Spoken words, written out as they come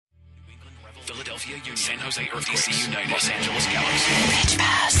Philadelphia Union, San Jose Earthquakes, United, Los Angeles Galaxy, Pitch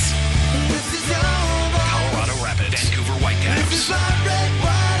Pass, Colorado Rapids, Vancouver Whitecaps,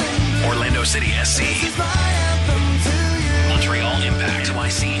 Orlando City SC, Montreal Impact,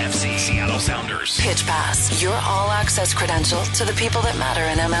 NYCFC, Seattle Sounders. Pitch Pass, your all-access credential to the people that matter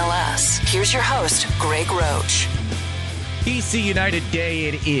in MLS. Here's your host, Greg Roach. DC United Day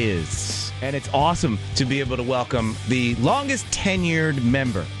it is, and it's awesome to be able to welcome the longest tenured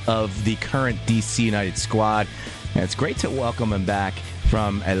member of the current DC United squad, and it's great to welcome him back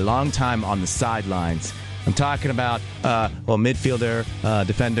from a long time on the sidelines. I'm talking about, midfielder,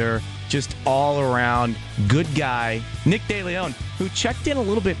 defender, just all-around good guy, Nick DeLeon, who checked in a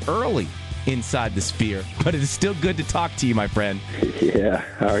little bit early inside the Sphere, but it is still good to talk to you, my friend. Yeah,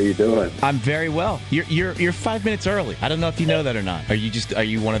 how are you doing? I'm very well. You're 5 minutes early. I don't know if you know that or not. Are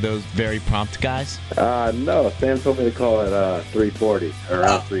you one of those very prompt guys? No, Sam told me to call at 3:40,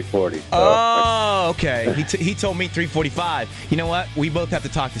 around 3:40. So. Okay. He told me 3:45. You know what? We both have to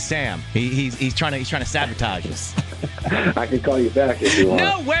talk to Sam. He's trying to sabotage us. I can call you back if you want.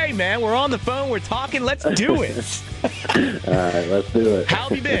 No way, man. We're on the phone. We're talking. Let's do it. All right, let's do it. How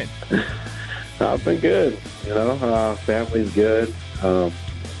have you been? I've been good. Family's good.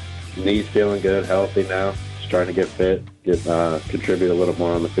 Knees feeling good, healthy now. Just trying to get fit, contribute a little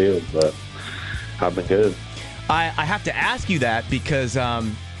more on the field, but I've been good. I have to ask you that because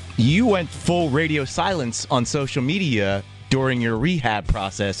you went full radio silence on social media during your rehab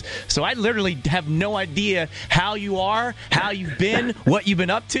process. So I literally have no idea how you are, how you've been, what you've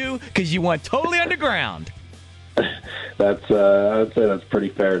been up to, because you went totally underground. I would say that's pretty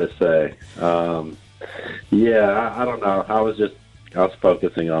fair to say. I don't know. I was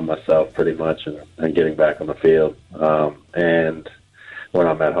focusing on myself pretty much and getting back on the field. And when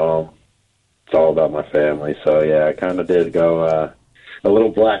I'm at home, it's all about my family. So yeah, I kind of did go a little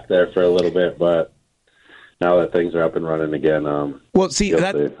black there for a little bit, but now that things are up and running again,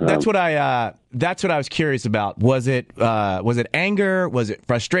 that's what I was curious about. Was it anger? Was it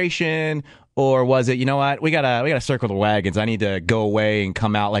frustration? Or was it, you know what, we gotta circle the wagons. I need to go away and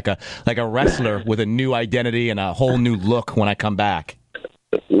come out like a wrestler with a new identity and a whole new look when I come back?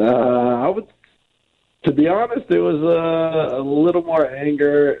 To be honest, it was a little more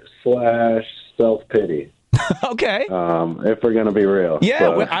anger / self-pity. Okay. If we're gonna be real. Yeah,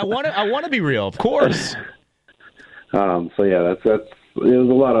 so. I want to be real, of course. It was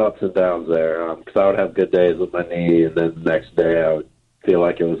a lot of ups and downs there. Because I would have good days with my knee, and then the next day I would feel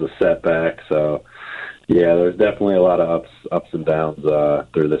like it was a setback. So, yeah, there's definitely a lot of ups and downs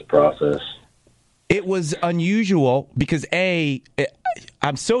through this process. It was unusual because,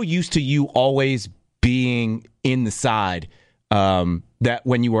 I'm so used to you always being in the side that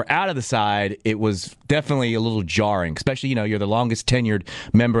when you were out of the side, it was definitely a little jarring, especially, you're the longest tenured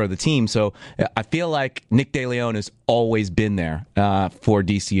member of the team. So I feel like Nick DeLeon has always been there for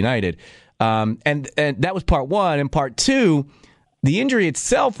DC United. And that was part one. And part two, the injury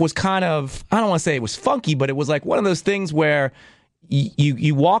itself was kind of, I don't want to say it was funky, but it was like one of those things where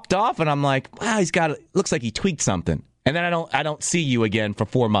you walked off and I'm like, wow, looks like he tweaked something. And then I don't see you again for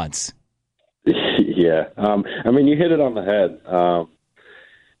 4 months. Yeah. You hit it on the head.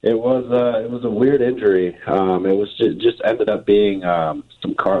 It was a weird injury. It was just ended up being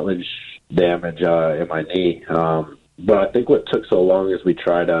some cartilage damage in my knee. But I think what took so long is we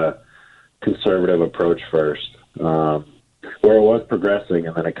tried a conservative approach first. Where it was progressing,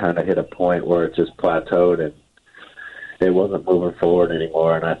 and then it kind of hit a point where it just plateaued, and it wasn't moving forward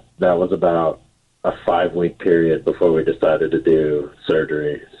anymore. And that was about a 5-week period before we decided to do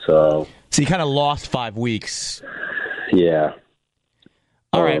surgery. So you kind of lost 5 weeks. Yeah.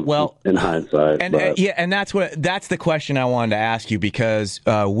 All right. Well, in hindsight, and that's the question I wanted to ask you, because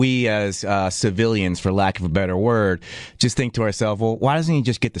we as civilians, for lack of a better word, just think to ourselves, well, why doesn't he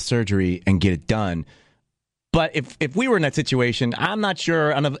just get the surgery and get it done? But if we were in that situation, I'm not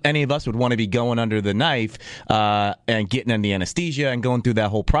sure any of us would want to be going under the knife and getting in the anesthesia and going through that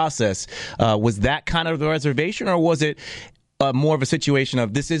whole process. Was that kind of the reservation, or was it more of a situation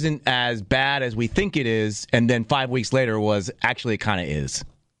of this isn't as bad as we think it is, and then 5 weeks later was actually it kind of is?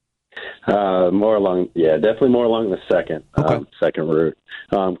 Definitely more along the second route.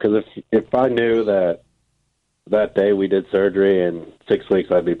 Because if I knew that day we did surgery in 6 weeks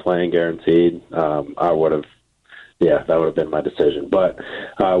I'd be playing guaranteed, I would have. Yeah, that would have been my decision. But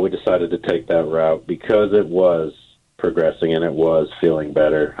we decided to take that route because it was progressing and it was feeling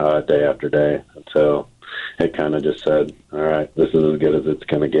better day after day, until it kind of just said, all right, this is as good as it's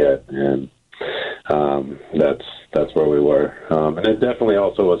going to get. And that's where we were. And it definitely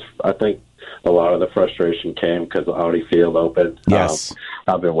also was, I think, a lot of the frustration came because Audi Field opened. Yes.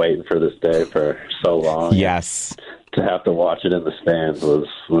 I've been waiting for this day for so long. Yes. To have to watch it in the stands was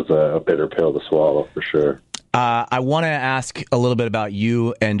a bitter pill to swallow for sure. I want to ask a little bit about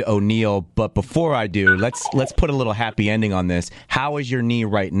you and O'Neal, but before I do, let's put a little happy ending on this. How is your knee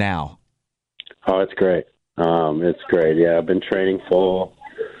right now? Oh, it's great. It's great. Yeah, I've been training full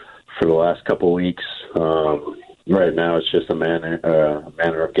for the last couple of weeks. Right now, it's just a matter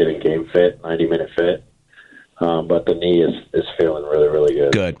of getting game fit, 90-minute fit. But the knee is feeling really, really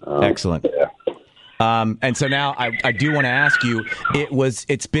good. Good, excellent. Yeah. And so now I do want to ask you.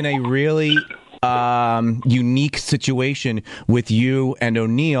 It's been a really unique situation with you and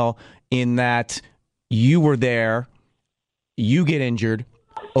O'Neal in that you were there, you get injured,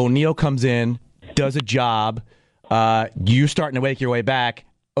 O'Neal comes in, does a job, you're starting to make your way back,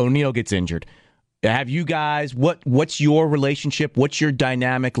 O'Neal gets injured. Have you guys, what's your relationship, what's your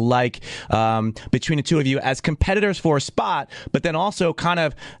dynamic like between the two of you as competitors for a spot, but then also kind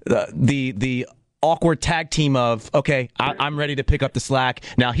of the awkward tag team of, okay, I'm ready to pick up the slack.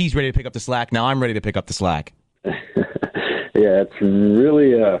 Now he's ready to pick up the slack. Now I'm ready to pick up the slack. Yeah, it's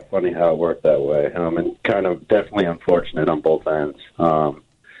really funny how it worked that way, and kind of definitely unfortunate on both ends. But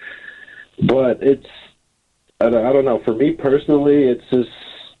I don't know. For me personally, it's just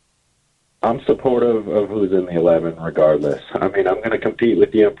I'm supportive of who's in the 11 regardless. I mean, I'm going to compete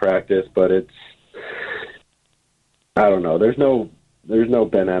with you in practice, but I don't know. There's no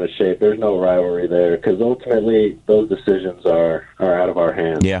bent out of shape. There's no rivalry there because ultimately those decisions are out of our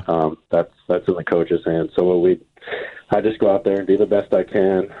hands. Yeah. That's in the coach's hands. So I just go out there and do the best I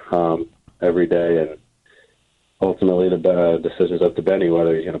can every day, and ultimately the decision's up to Benny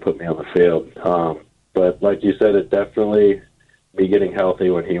whether he's going to put me on the field. But like you said, it definitely me getting healthy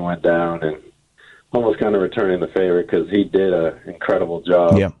when he went down and almost kind of returning the favor because he did an incredible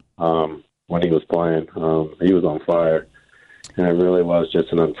job when he was playing. He was on fire. And it really was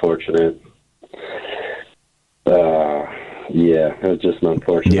just an unfortunate, it was just an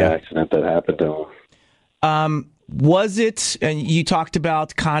unfortunate accident that happened to him. Was it, and you talked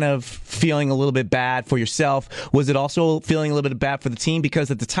about kind of feeling a little bit bad for yourself, was it also feeling a little bit bad for the team? Because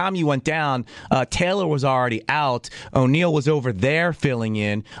at the time you went down, Taylor was already out. O'Neal was over there filling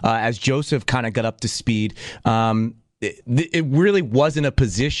in as Joseph kind of got up to speed. It really wasn't a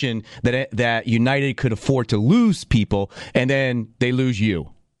position that United could afford to lose people, and then they lose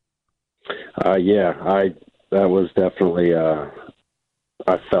you. That was definitely, I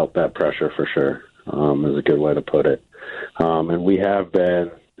felt that pressure for sure, is a good way to put it. And we have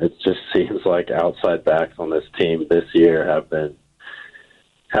been, it just seems like outside backs on this team this year have been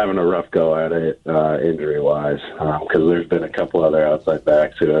having a rough go at it injury-wise, because there's been a couple other outside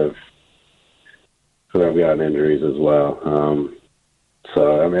backs who have gotten injuries as well.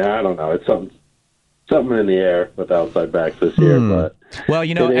 So, I mean, I don't know. It's something in the air with outside backs this year. But well,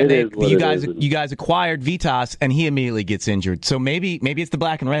 you guys acquired Vitas, and he immediately gets injured. So maybe it's the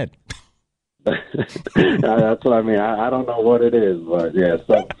black and red. That's what I mean. I don't know what it is, but yeah,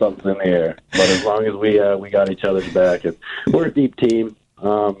 something's in the air. But as long as we got each other's back, and we're a deep team,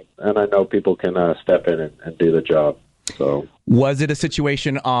 and I know people can step in and do the job. So, was it a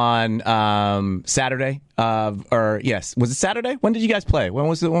situation on Saturday? Yes, was it Saturday? When did you guys play? When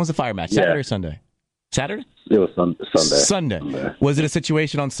was the fire match? Saturday or Sunday? Saturday? It was Sunday. Sunday. Was it a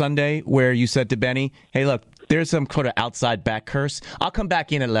situation on Sunday where you said to Benny, "Hey, look, there's some kind of outside back curse. I'll come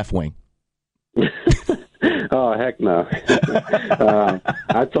back in at left wing." Oh, heck no!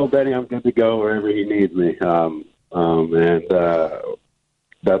 I told Benny I'm good to go wherever he needs me, and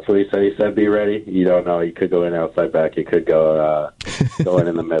that's what he said. He said, "Be ready." You don't know. You could go in outside back. You could go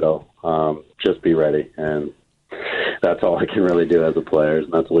in the middle. Just be ready, and that's all I can really do as a player,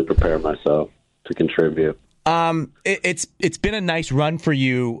 and that's really prepare myself to contribute. It's been a nice run for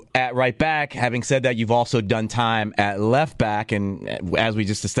you at right back. Having said that, you've also done time at left back, and as we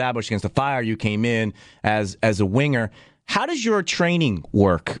just established against the Fire, you came in as a winger. How does your training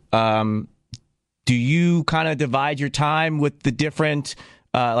work? Do you kind of divide your time with the different?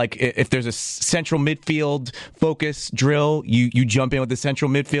 Like if there's a central midfield focus drill, you jump in with the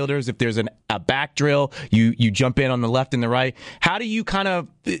central midfielders. If there's a back drill, you jump in on the left and the right. How do you kind of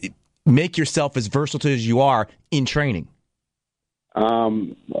make yourself as versatile as you are in training?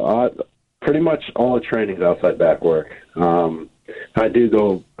 Pretty much all the training is outside back work. I do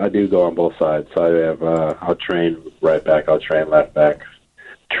go on both sides. So I have I'll train right back, I'll train left back,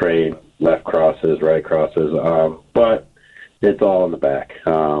 train left crosses, right crosses. But it's all in the back.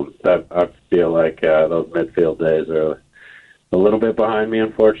 I feel like those midfield days are a little bit behind me,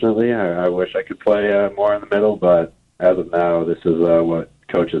 unfortunately. I wish I could play more in the middle, but as of now, this is what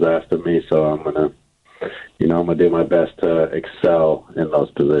coach has asked of me. So I'm gonna do my best to excel in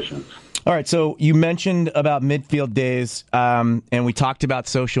those positions. All right, so you mentioned about midfield days, and we talked about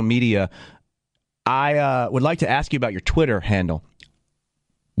social media. I would like to ask you about your Twitter handle.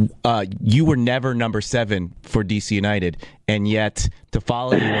 You were never number 7 for DC United, and yet to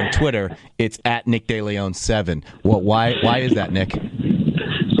follow you on Twitter, it's at Nick DeLeon 7. Well, why is that, Nick?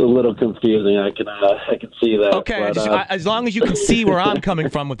 It's a little confusing. I can see that. Okay, but, as long as you can see where I'm coming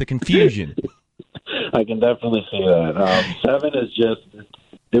from with the confusion. I can definitely see that. 7 is just.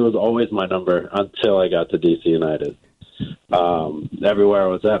 It was always my number until I got to DC United. Everywhere I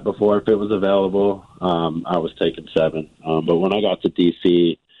was at before, if it was available, I was taking 7. But when I got to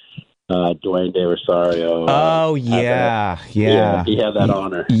DC, Dwayne De Rosario. Oh, yeah. He had that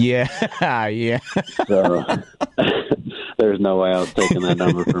honor. Yeah. So there's no way I was taking that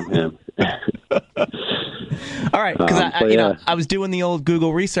number from him. All right, because I was doing the old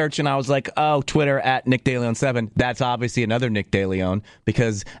Google research and I was like, oh, Twitter at Nick DeLeon 7. That's obviously another Nick DeLeon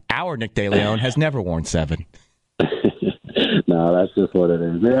because our Nick DeLeon has never worn 7. No, that's just what it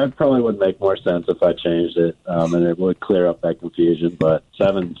is. It probably would make more sense if I changed it, and it would clear up that confusion. But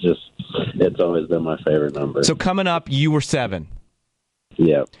 7 it's always been my favorite number. So coming up, you were 7.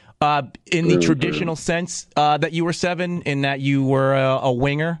 Yeah. In the traditional sense that you were 7, in that you were a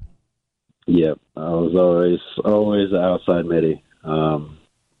winger? Yep, I was always outside midi,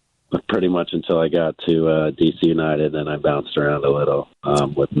 pretty much until I got to DC United. Then I bounced around a little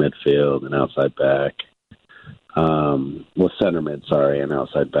with midfield and outside back, center mid, and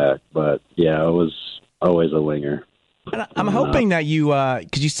outside back. But yeah, I was always a winger. And I'm hoping that you,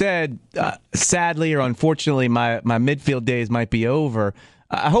 because you said sadly or unfortunately, my midfield days might be over.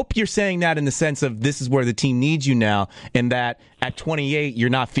 I hope you're saying that in the sense of this is where the team needs you now, and that at 28 you're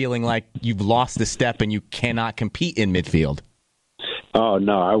not feeling like you've lost a step and you cannot compete in midfield. Oh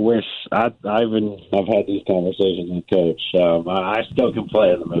no, I wish I've had these conversations with Coach. I still can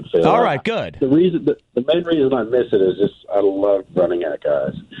play in the midfield. All right, good. The main reason I miss it is just I love running at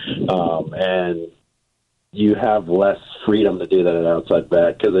guys, and you have less freedom to do that at outside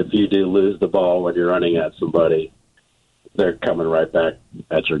back because if you do lose the ball when you're running at somebody, they're coming right back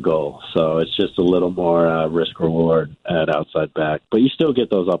at your goal. So it's just a little more risk-reward at outside back. But you still get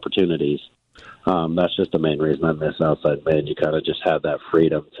those opportunities. That's just the main reason I miss outside mid. You kind of just have that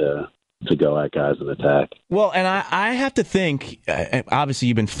freedom to go at guys and attack. Well, and I have to think, obviously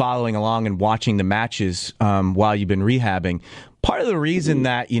you've been following along and watching the matches while you've been rehabbing. Part of the reason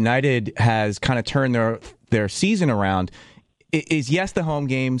that United has kind of turned their season around is, yes, the home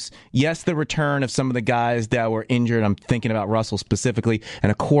games, yes, the return of some of the guys that were injured. I'm thinking about Russell specifically,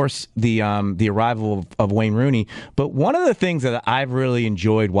 and of course the arrival of Wayne Rooney. But one of the things that I've really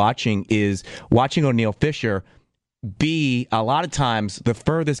enjoyed watching is watching O'Neal Fisher be a lot of times the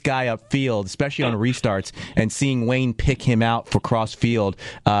furthest guy upfield, especially on restarts, and seeing Wayne pick him out for cross field,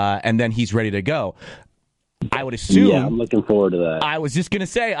 and then he's ready to go. I would assume. Yeah, I'm looking forward to that. I was just going to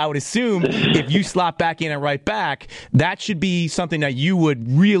say, I would assume if you slot back in at right back, that should be something that you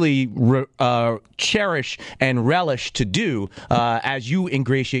would really cherish and relish to do as you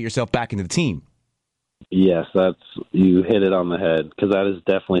ingratiate yourself back into the team. Yes, you hit it on the head because that is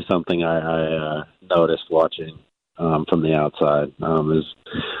definitely something I noticed watching from the outside. Is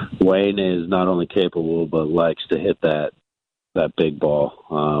Wayne is not only capable but likes to hit that big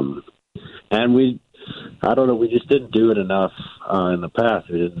ball, and I don't know. We just didn't do it enough in the past.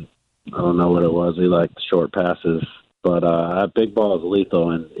 I don't know what it was. We liked short passes, but that big ball is lethal,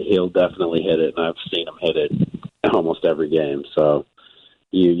 and he'll definitely hit it. And I've seen him hit it almost every game. So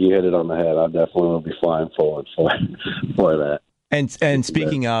you hit it on the head. I definitely will be flying forward for that. And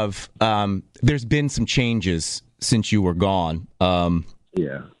speaking of, there's been some changes since you were gone.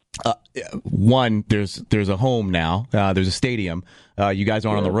 Yeah. One, there's a home now. There's a stadium. You guys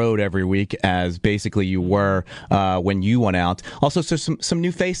aren't on the road every week as basically you were when you went out. Also, so some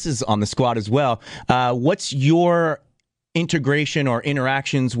new faces on the squad as well. What's your integration or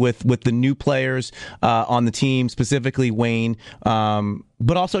interactions with the new players on the team, specifically Wayne,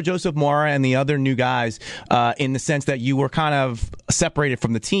 but also Joseph Mora and the other new guys, in the sense that you were kind of separated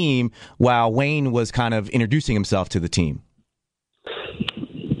from the team while Wayne was kind of introducing himself to the team?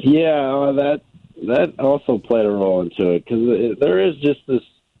 Yeah, that also played a role into it because there is just this.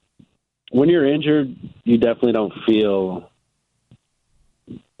 When you're injured, you definitely don't feel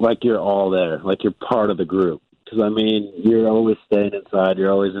like you're all there, like you're part of the group. Because, I mean, you're always staying inside.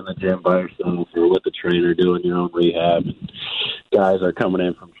 You're always in the gym by yourself or with the trainer doing your own rehab. Guys are coming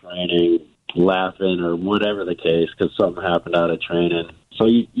in from training, laughing or whatever the case because something happened out of training. So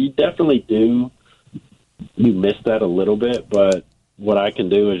you definitely do. You miss that a little bit, but what I can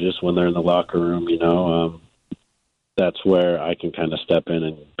do is just when they're in the locker room, that's where I can kind of step in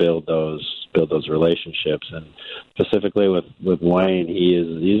and build those relationships. And specifically with Wayne,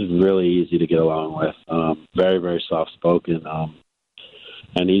 he's really easy to get along with. Very, very soft spoken.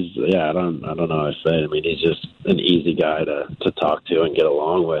 And I don't know how to say it. I mean, he's just an easy guy to talk to and get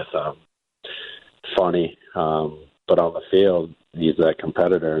along with. Funny, but on the field, he's that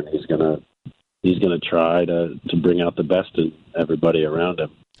competitor, and he's gonna try to bring out the best in everybody around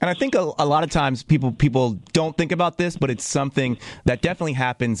him. And I think a lot of times people don't think about this, but it's something that definitely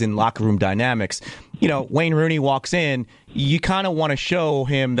happens in locker room dynamics. Wayne Rooney walks in, you kind of want to show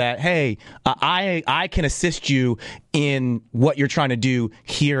him that, hey, I can assist you in what you're trying to do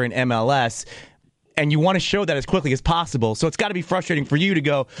here in MLS. And you want to show that as quickly as possible. So it's got to be frustrating for you to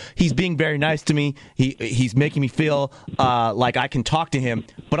go, he's being very nice to me. He's making me feel like I can talk to him.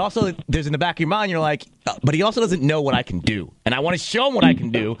 But also there's in the back of your mind, you're like, but he also doesn't know what I can do. And I want to show him what I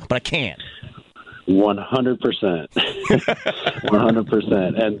can do, but I can't. 100%.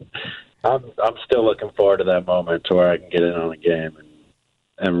 100%. And I'm still looking forward to that moment to where I can get in on a game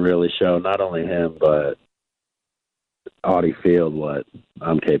and really show not only him, but Audi Field what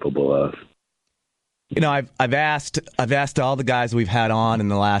I'm capable of. I've asked all the guys we've had on in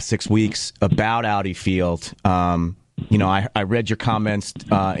the last 6 weeks about Audi Field. I read your comments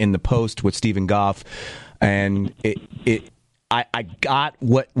in the post with Stephen Goff, and I got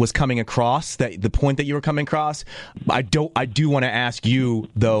what was coming across, the point that you were coming across. I do want to ask you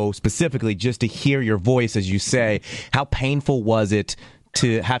though specifically, just to hear your voice as you say, how painful was it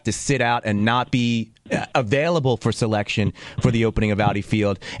to have to sit out and not be available for selection for the opening of Audi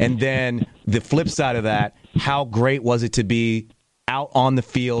Field? And then the flip side of that, how great was it to be out on the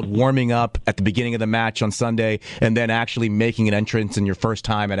field warming up at the beginning of the match on Sunday and then actually making an entrance in your first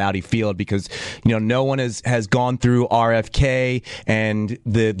time at Audi Field? Because no one has gone through RFK and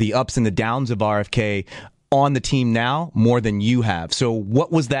the ups and the downs of RFK on the team now more than you have. So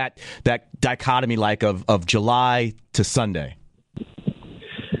what was that dichotomy like of July to Sunday?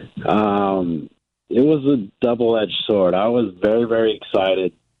 It was a double-edged sword. I was very, very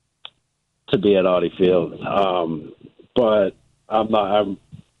excited to be at Audi Field. But I'm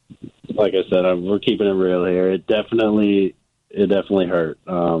like I said, we're keeping it real here. It definitely hurt,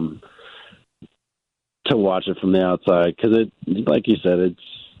 to watch it from the outside. Cause like you said,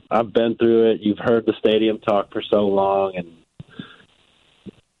 I've been through it. You've heard the stadium talk for so long, and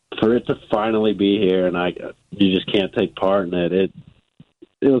for it to finally be here and you just can't take part in it.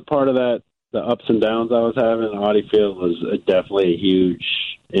 It was part of that, the ups and downs I was having. Audi Field was definitely a huge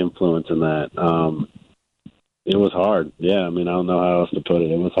influence in that. It was hard. Yeah, I mean, I don't know how else to put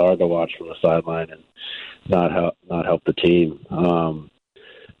it. It was hard to watch from the sideline and not help the team.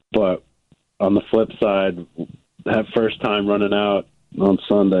 But on the flip side, that first time running out on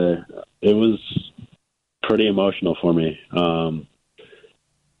Sunday, it was pretty emotional for me.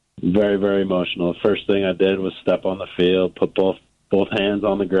 Very, very emotional. The first thing I did was step on the field, put both hands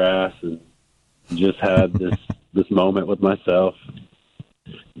on the grass, and just had this moment with myself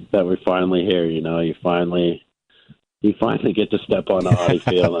that we're finally here. You finally get to step on the Audi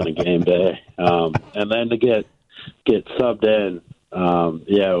Field on a game day, and then to get subbed in.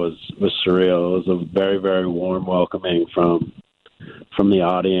 It was surreal. It was a very, very warm welcoming from the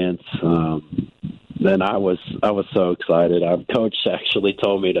audience. Then I was so excited. Our coach actually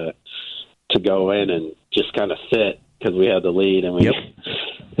told me to go in and just kind of sit because we had the lead and we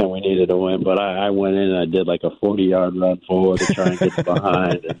needed to win. But I went in and I did like a 40-yard run forward to try and get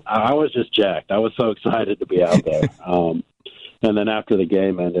behind. And I was just jacked. I was so excited to be out there. And then after the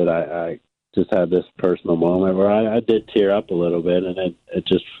game ended, I just had this personal moment where I did tear up a little bit, and it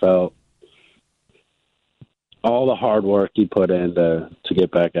just felt all the hard work he put in to get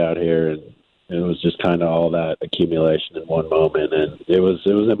back out here, and it was just kind of all that accumulation in one moment, and it was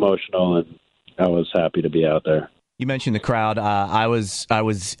emotional, and I was happy to be out there. You mentioned the crowd. I was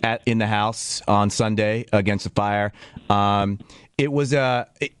in the house on Sunday against the Fire. It was a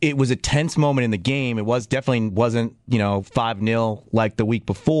tense moment in the game. It wasn't 5-0 like the week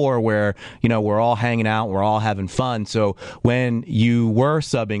before, where we're all hanging out, we're all having fun. So when you were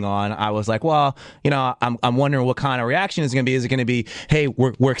subbing on, I was like, well, I'm wondering what kind of reaction is going to be. Is it going to be, hey,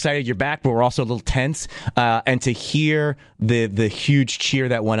 we're excited you're back, but we're also a little tense? And to hear the huge cheer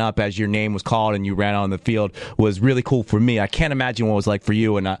that went up as your name was called and you ran out on the field was really cool for me. I can't imagine what it was like for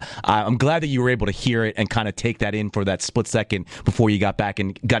you, and I'm glad that you were able to hear it and kind of take that in for that split second before you got back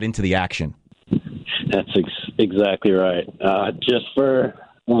and got into the action. That's exactly right. Just for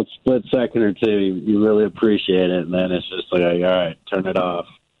a split second or two, you really appreciate it, and then it's just like, all right, turn it off.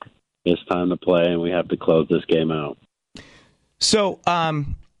 It's time to play, and we have to close this game out. So,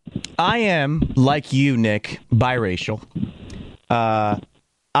 I am, like you, Nick, biracial.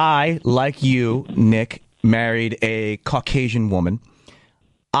 I, like you, Nick, married a Caucasian woman.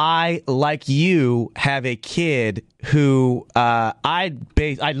 I, like you, have a kid who I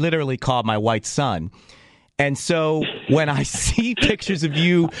literally call my white son. And so when I see pictures of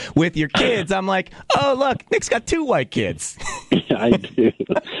you with your kids, I'm like, oh, look, Nick's got 2 white kids. I do.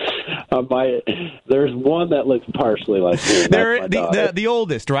 There's one that looks partially like me. They're the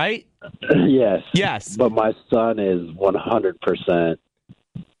oldest, right? Yes. Yes. But my son is 100%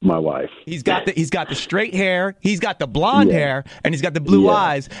 my wife. He's got the straight hair, he's got the blonde hair, and he's got the blue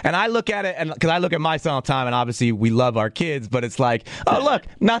eyes. And I look at it, and because I look at my son all the time, and obviously we love our kids, but it's like, oh, look,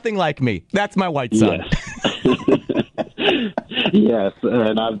 nothing like me. That's my white son. Yes. Yes,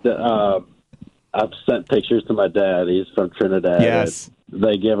 and I've sent pictures to my dad. He's from Trinidad. Yes.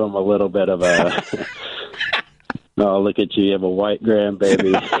 They give him a little bit of a, oh, look at you, you have a white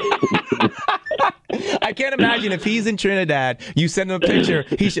grandbaby. I can't imagine if he's in Trinidad, you send him a picture,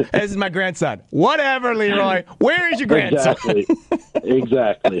 this is my grandson. Whatever, Leroy, where is your grandson?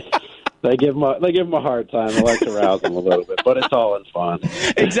 Exactly. They give him a hard time. I like to rouse him a little bit, but it's all in fun.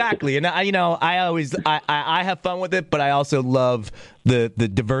 Exactly, and I have fun with it, but I also love the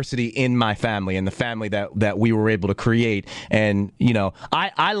diversity in my family and the family that we were able to create. And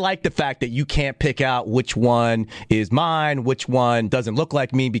I like the fact that you can't pick out which one is mine, which one doesn't look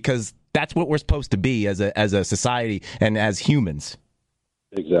like me, because that's what we're supposed to be as a society and as humans.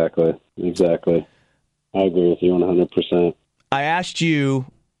 Exactly. I agree with you 100%. I asked you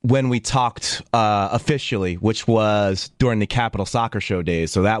when we talked officially, which was during the Capital Soccer Show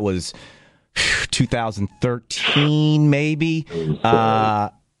days. So that was 2013, maybe. I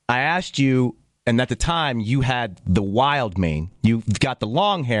asked you, and at the time you had the wild mane. You've got the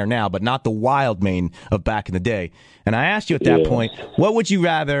long hair now, but not the wild mane of back in the day. And I asked you at that point, what would you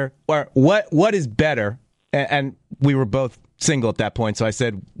rather, or what is better? And we were both single at that point. So I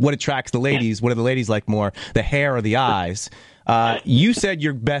said, what attracts the ladies? What do the ladies like more, the hair or the eyes? You said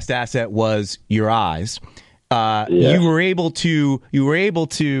your best asset was your eyes. You were able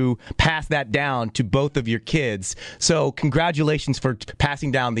to pass that down to both of your kids. So congratulations for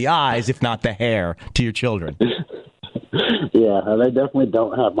passing down the eyes, if not the hair, to your children. Yeah, they definitely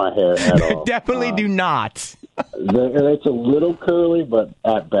don't have my hair at all. Definitely do not. It's a little curly, but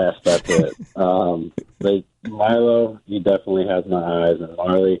at best, that's it. Milo, he definitely has my eyes, and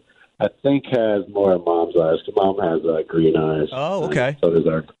Marley, I think, has more of Mom's eyes, because Mom has green eyes. Oh, okay. So does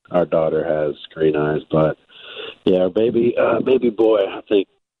our daughter has green eyes, but yeah, baby boy, I think,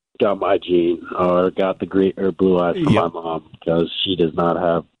 got my gene, or got the green or blue eyes from my mom, because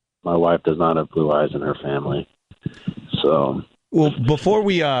my wife does not have blue eyes in her family. So, well, before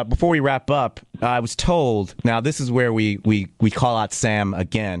we wrap up, I was told. Now, this is where we call out Sam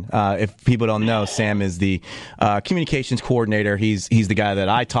again. If people don't know, Sam is the communications coordinator. He's the guy that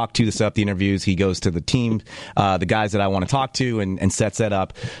I talk to set up the interviews. He goes to the team, the guys that I want to talk to, and sets that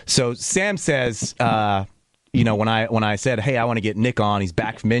up. So Sam says, when I said, hey, I want to get Nick on, he's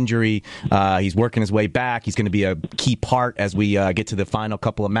back from injury. He's working his way back. He's going to be a key part as we get to the final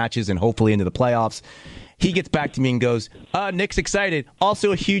couple of matches and hopefully into the playoffs. He gets back to me and goes, Nick's excited.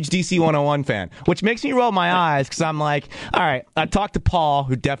 Also a huge DC 101 fan, which makes me roll my eyes because I'm like, all right, I talked to Paul,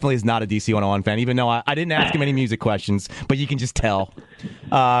 who definitely is not a DC 101 fan, even though I didn't ask him any music questions, but you can just tell.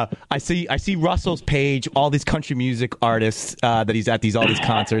 I see Russell's page, all these country music artists that he's at all these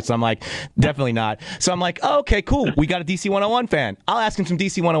concerts. So I'm like, definitely not. So I'm like, oh, okay, cool. We got a DC 101 fan. I'll ask him some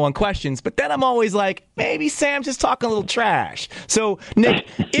DC 101 questions, but then I'm always like, maybe Sam's just talking a little trash. So, Nick,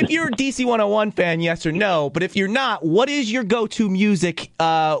 if you're a DC 101 fan, yes or no, but if you're not, what is your go-to music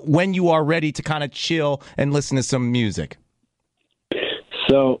when you are ready to kind of chill and listen to some music?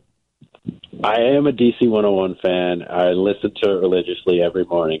 So, I am a DC 101 fan. I listen to it religiously every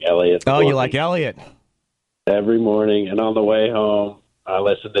morning. Elliot. Oh, you like Elliot? Every morning, and on the way home, I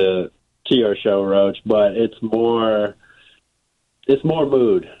listen to your show, Roach. But it's more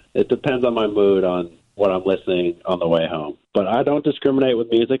mood. It depends on my mood on what I'm listening on the way home. But I don't discriminate with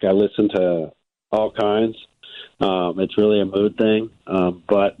music. I listen to all kinds. It's really a mood thing.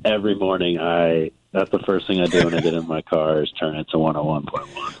 But every morning, that's the first thing I do when I get in my car is turn it to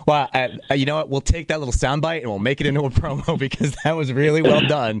 101.1. Well, you know what? We'll take that little soundbite and we'll make it into a promo because that was really well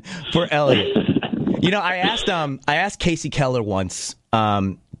done for Elliot. I asked Casey Keller once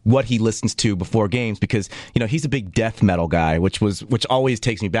what he listens to before games because he's a big death metal guy, which always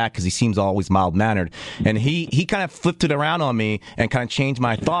takes me back because he seems always mild mannered, and he kind of flipped it around on me and kind of changed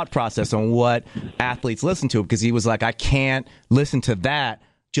my thought process on what athletes listen to because he was like, I can't listen to that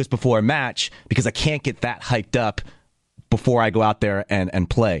just before a match because I can't get that hyped up before I go out there and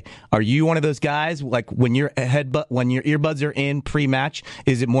play. Are you one of those guys, like when your earbuds are in pre-match,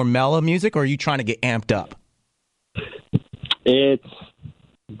 is it more mellow music, or are you trying to get amped up? It's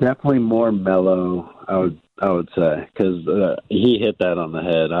definitely more mellow, I would say, because he hit that on the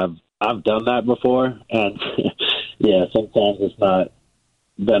head. I've done that before, and yeah, sometimes it's not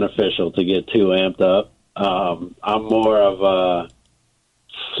beneficial to get too amped up. I'm more of a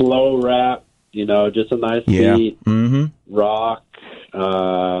slow rap, just a nice beat, rock.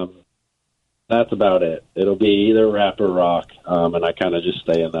 That's about it. It'll be either rap or rock, and I kind of just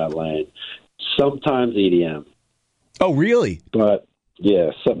stay in that lane. Sometimes EDM. Oh, really? But,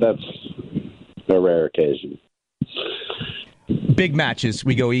 yeah, so that's a rare occasion. Big matches,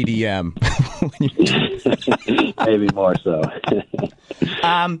 we go EDM. Maybe more so.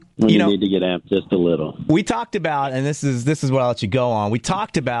 When you need to get amped just a little. We talked about, and this is what I'll let you go on. We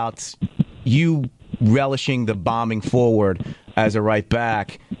talked about you relishing the bombing forward as a right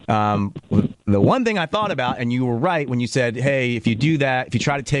back. The one thing I thought about, and you were right when you said, hey, if you do that, if you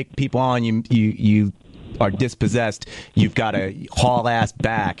try to take people on, you are dispossessed, you've got to haul ass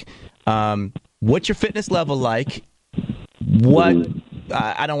back. What's your fitness level like?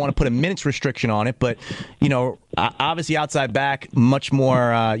 I don't want to put a minutes restriction on it, but obviously outside back, much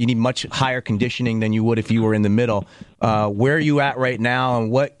more. You need much higher conditioning than you would if you were in the middle. Where are you at right now, and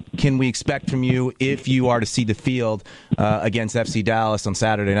what can we expect from you if you are to see the field against FC Dallas on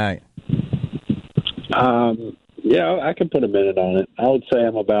Saturday night? Yeah, I can put a minute on it. I would say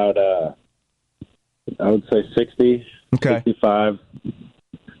I'm about. I would say 60, 65.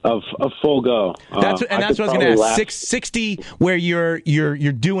 Of full go. That's what I was going to ask. 60, where you're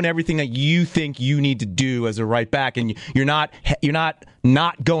doing everything that you think you need to do as a right back, and you're not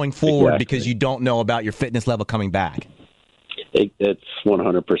going forward because you don't know about your fitness level coming back. It's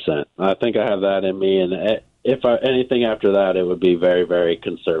 100%. I think I have that in me, and if anything after that, it would be very, very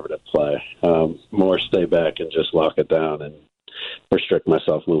conservative play. More stay back and just lock it down and restrict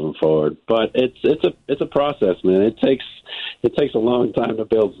myself moving forward. But it's a process, man. It takes a long time to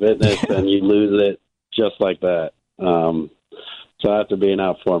build fitness, and you lose it just like that. So after being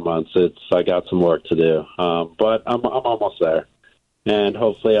out 4 months, I got some work to do. But I'm almost there, and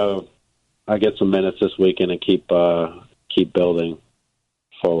hopefully I get some minutes this weekend and keep building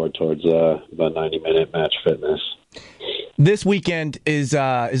forward towards the 90-minute match fitness. This weekend is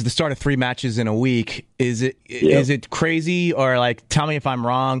the start of 3 matches in a week. Is it crazy, or like, tell me if I'm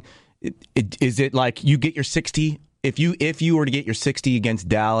wrong? Is it like you get your 60? If you were to get your 60 against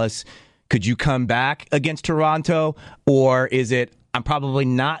Dallas, could you come back against Toronto, or is it I'm probably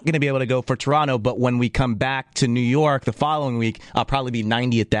not going to be able to go for Toronto, but when we come back to New York the following week, I'll probably be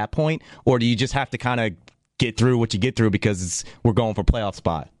 90 at that point? Or do you just have to kind of get through what you get through because we're going for playoff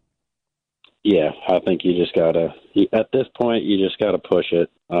spot? Yeah, I think you just gotta. At this point, you just gotta push it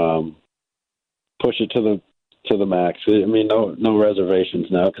to the max. I mean, no reservations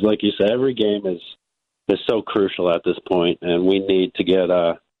now, because, like you said, every game is so crucial at this point, and we need to get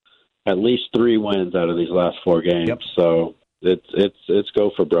at least 3 wins out of these last 4 games. Yep. So it's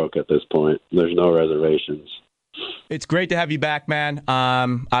go for broke at this point. There's no reservations. It's great to have you back, man.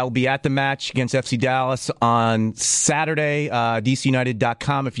 I will be at the match against FC Dallas on Saturday,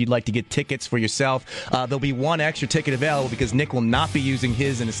 DCUnited.com if you'd like to get tickets for yourself. There'll be 1 extra ticket available because Nick will not be using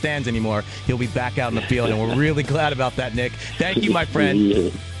his in the stands anymore. He'll be back out in the field, and we're really glad about that, Nick. Thank you, my friend.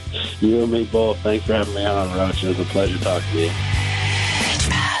 You and me both. Thanks for having me on, Roach. It was a pleasure talking to you.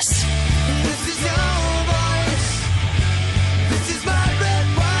 Pass.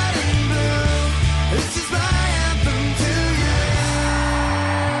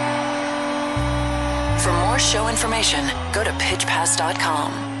 For more show information, go to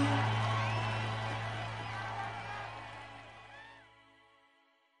pitchpass.com.